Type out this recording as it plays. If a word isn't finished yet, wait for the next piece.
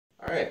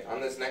Alright,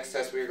 on this next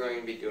test we are going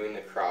to be doing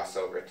the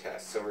crossover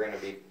test. So we're going to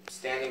be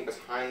standing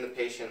behind the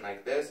patient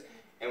like this,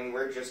 and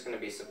we're just going to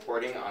be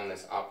supporting on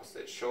this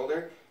opposite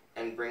shoulder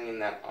and bringing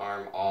that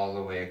arm all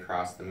the way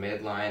across the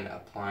midline,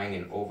 applying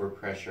an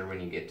overpressure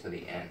when you get to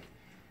the end.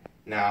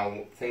 Now,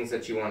 things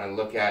that you want to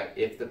look at: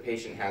 if the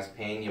patient has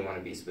pain, you want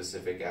to be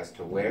specific as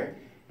to where.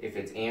 If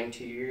it's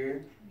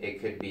anterior,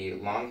 it could be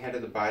long head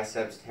of the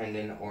biceps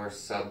tendon or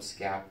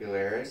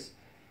subscapularis.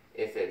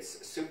 If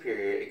it's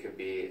superior, it could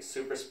be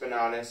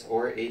supraspinatus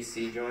or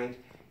AC joint.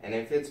 And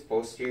if it's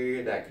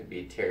posterior, that could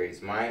be teres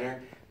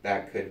minor,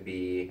 that could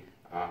be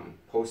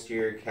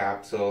posterior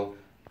capsule,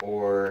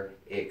 or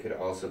it could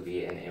also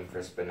be an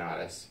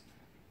infraspinatus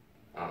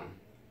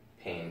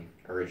pain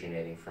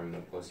originating from the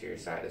posterior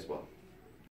side as well.